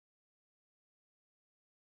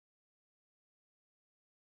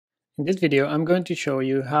In this video, I'm going to show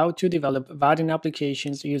you how to develop Vaadin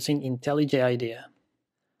applications using IntelliJ IDEA.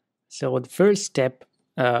 So the first step,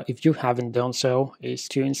 if you haven't done so, is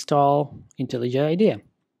to install IntelliJ IDEA.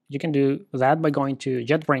 You can do that by going to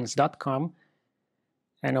jetbrains.com,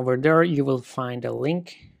 and over there you will find a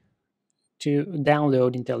link to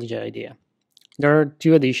download IntelliJ IDEA. There are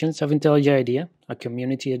two editions of IntelliJ IDEA, a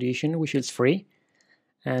community edition which is free,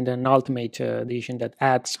 and an ultimate edition that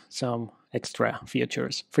adds some extra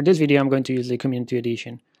features. For this video, I'm going to use the community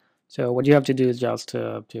edition. So what you have to do is just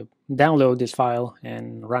to download this file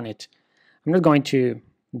and run it. I'm not going to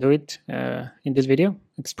do it in this video.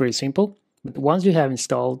 It's pretty simple. But once you have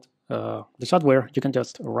installed the software, you can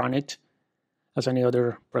just run it as any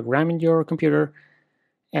other program in your computer.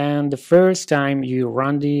 And the first time you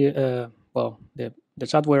run the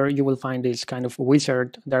software, you will find this kind of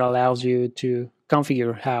wizard that allows you to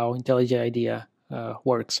configure how IntelliJ IDEA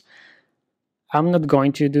works. I'm not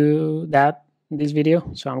going to do that in this video,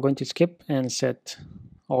 so I'm going to skip and set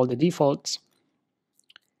all the defaults.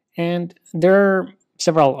 And there are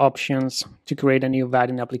several options to create a new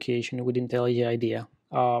Vaadin application with IntelliJ IDEA.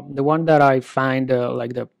 The one that I find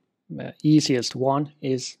like the easiest one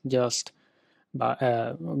is just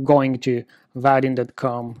by going to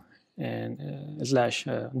vaadin.com and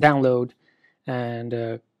 /download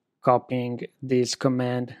and copying this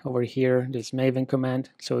command over here, this Maven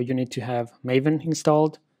command. So you need to have Maven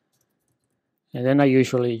installed. And then I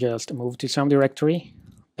usually just move to some directory,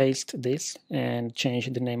 paste this, and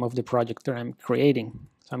change the name of the project that I'm creating.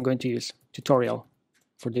 So I'm going to use tutorial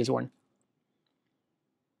for this one.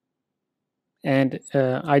 And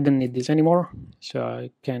I don't need this anymore, so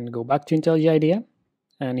I can go back to IntelliJ IDEA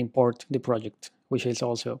and import the project, which is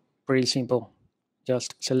also pretty simple.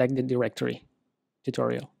 Just select the directory,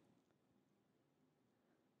 tutorial.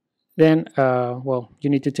 Then, you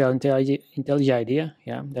need to tell IntelliJ IDEA,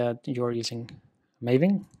 that you're using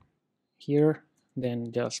Maven here.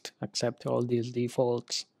 Then just accept all these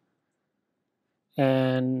defaults.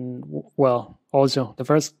 And, also, the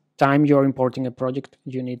first time you're importing a project,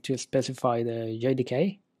 you need to specify the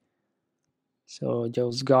JDK. So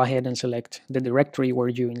just go ahead and select the directory where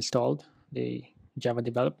you installed the Java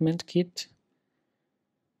Development Kit.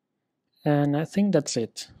 And I think that's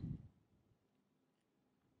it.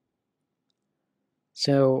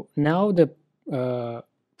 So now the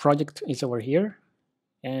project is over here,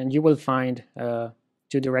 and you will find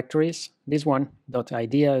two directories. This one,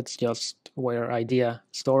 .idea, it's just where IDEA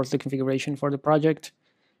stores the configuration for the project.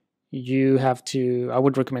 You have to, I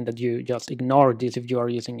would recommend that you just ignore this if you are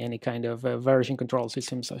using any kind of version control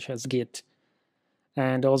system such as Git.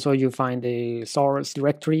 And also you find the source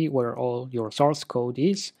directory where all your source code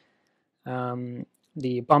is.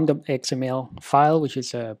 The pom.xml file, which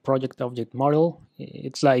is a project object model.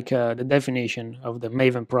 It's like the definition of the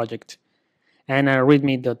Maven project. And a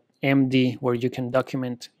readme.md where you can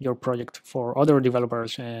document your project for other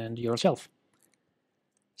developers and yourself.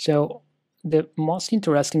 So the most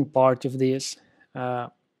interesting part of this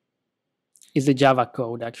is the Java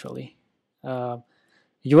code, actually.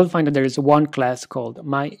 You will find that there is one class called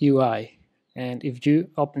myUI. And if you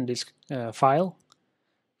open this file,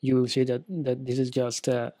 you will see that this is just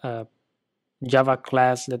a Java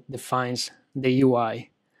class that defines the UI.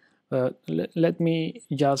 Let me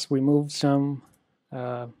just remove some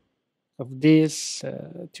of this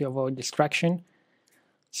to avoid distraction.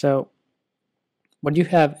 So what you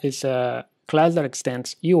have is a class that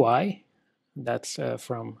extends UI. That's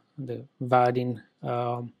from the Vaadin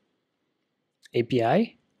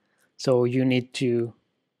API. So you need to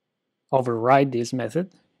override this method.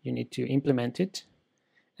 You need to implement it.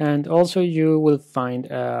 And also you will find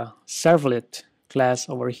a servlet class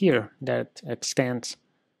over here that extends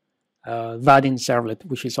Vaadin servlet,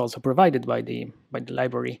 which is also provided by the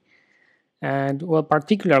library. And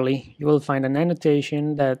particularly you will find an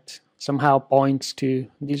annotation that somehow points to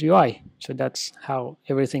this UI. So that's how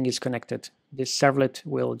everything is connected. This servlet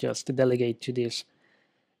will just delegate to this.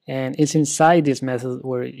 And it's inside this method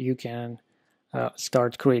where you can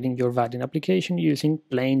start creating your Vaadin application using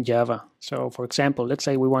plain Java. So for example, let's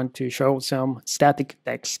say we want to show some static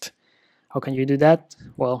text. How can you do that?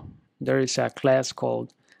 Well, there is a class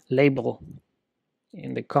called label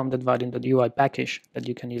in the com.vaadin.ui package that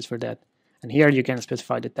you can use for that. And here you can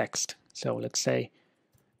specify the text. So let's say,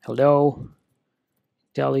 hello,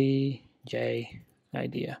 IntelliJ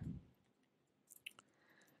IDEA.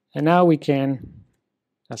 And now we can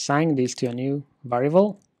assign this to a new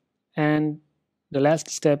variable. And the last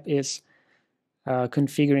step is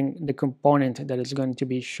configuring the component that is going to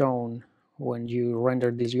be shown when you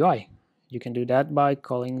render this UI. You can do that by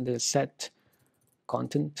calling the set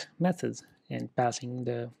content method, and passing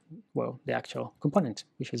the actual component,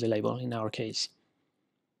 which is a label in our case.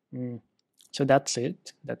 So that's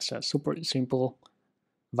it. That's a super simple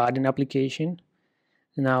Vaadin application.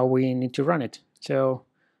 Now we need to run it. So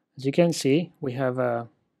as you can see, we have a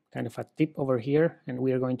kind of a tip over here, and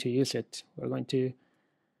we are going to use it. We're going to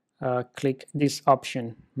click this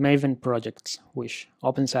option, Maven Projects, which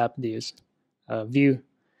opens up this view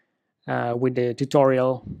with the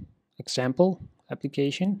tutorial example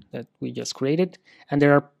application that we just created, and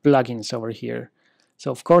there are plugins over here.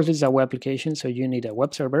 So of course, this is a web application, so you need a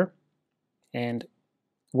web server, and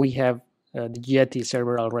we have the Yeti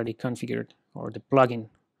server already configured, or the plugin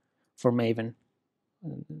for Maven.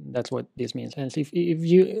 That's what this means. And if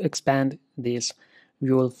you expand this,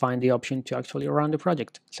 you will find the option to actually run the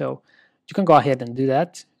project. So you can go ahead and do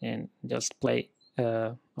that and just play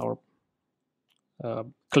or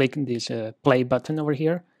click this play button over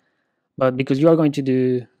here. But because you are going to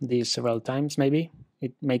do this several times, maybe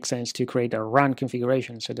it makes sense to create a run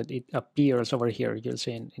configuration so that it appears over here. You'll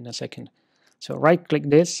see in a second. So right click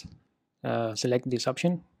this, select this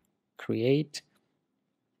option, create,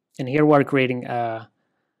 and here we're creating a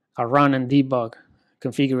run and debug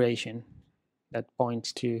configuration that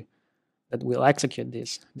points to that will execute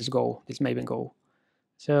this goal, this Maven goal.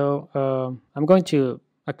 So I'm going to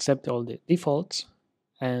accept all the defaults,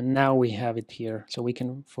 and now we have it here. So we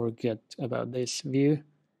can forget about this view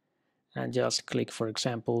and just click, for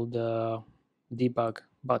example, the debug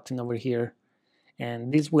button over here,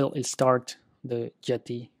 and this will start the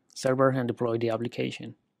Yeti server and deploy the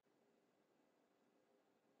application.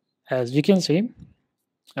 As you can see,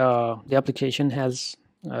 the application has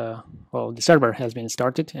the server has been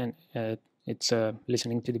started, and it's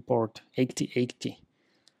listening to the port 8080.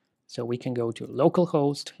 So we can go to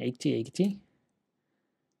localhost 8080,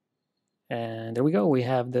 and there we go. We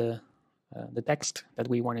have the text that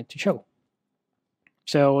we wanted to show.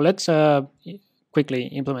 So let's quickly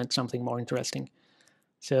implement something more interesting.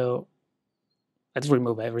 So let's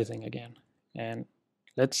remove everything again, and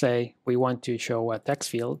let's say we want to show a text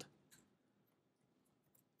field.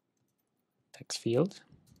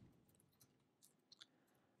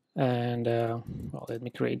 And well, let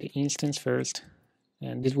me create the instance first,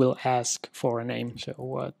 and this will ask for a name. So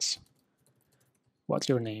what's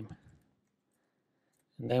your name?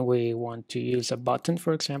 And then we want to use a button,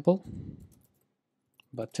 for example,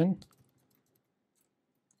 button,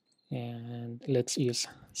 and let's use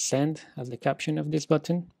send as the caption of this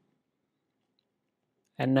button.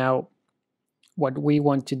 And now what we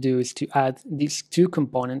want to do is to add these two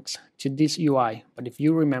components to this UI. But if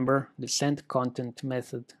you remember, the send content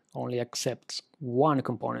method only accepts one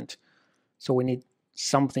component. So we need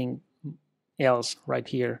something else right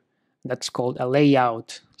here that's called a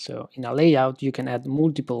layout. So in a layout, you can add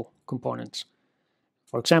multiple components.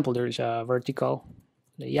 For example, there is a vertical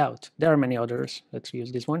layout. There are many others. Let's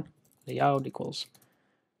use this one. Layout equals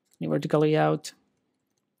new vertical layout.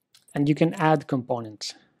 And you can add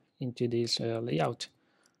components into this layout.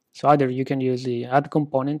 So either you can use the add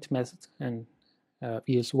component method and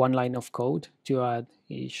use one line of code to add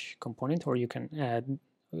each component, or you can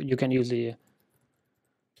use the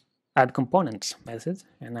add components method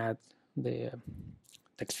and add the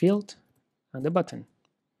text field and the button.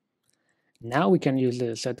 Now we can use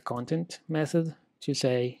the set content method to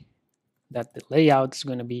say that the layout is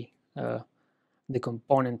going to be the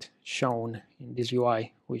component shown in this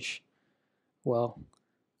UI, which, well,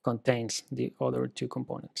 contains the other two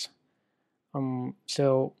components.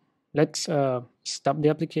 So let's stop the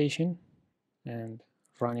application and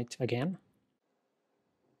run it again.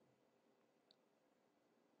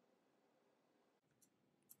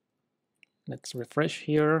 Let's refresh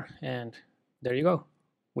here, and there you go.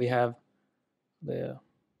 We have the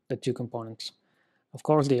two components. Of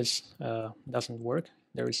course, this doesn't work.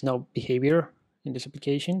 There is no behavior in this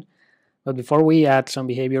application. But before we add some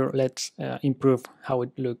behavior, let's improve how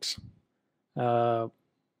it looks. I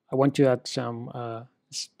want to add some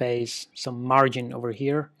space, some margin over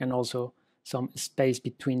here, and also some space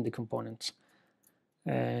between the components.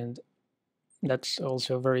 And that's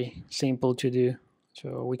also very simple to do.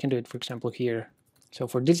 So we can do it, for example, here. So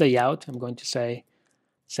for this layout, I'm going to say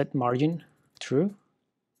set margin true.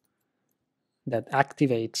 That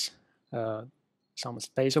activates some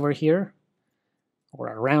space over here or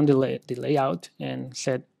around the layout, and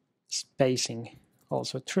set spacing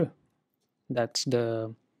also true. That's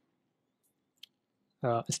the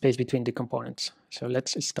space between the components. So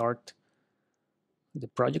let's start the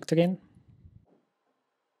project again.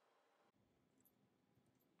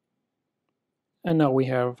 And now we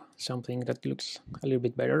have something that looks a little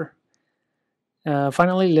bit better.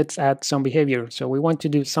 Finally, let's add some behavior. So we want to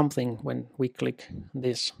do something when we click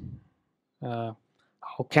this. How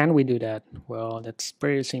can we do that? Well, that's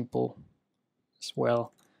pretty simple as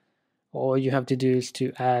well. All you have to do is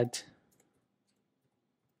to add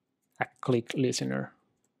a click listener.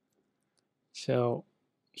 So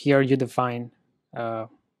here you define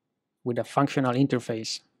with a functional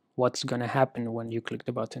interface what's going to happen when you click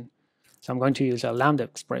the button. So I'm going to use a lambda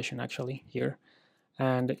expression actually here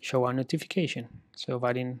and show a notification. So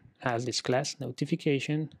Vaadin has this class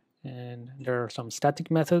notification, and there are some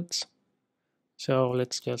static methods. So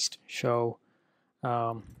let's just show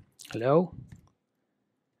hello.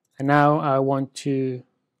 And now I want to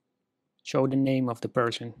show the name of the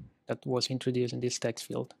person that was introduced in this text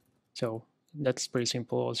field. So that's pretty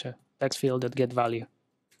simple also. Text field that get value.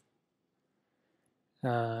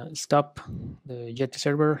 Stop the Jet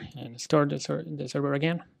server and start the server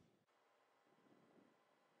again.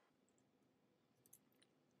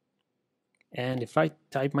 And if I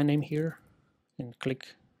type my name here and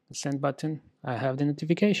click the send button, I have the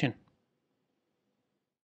notification.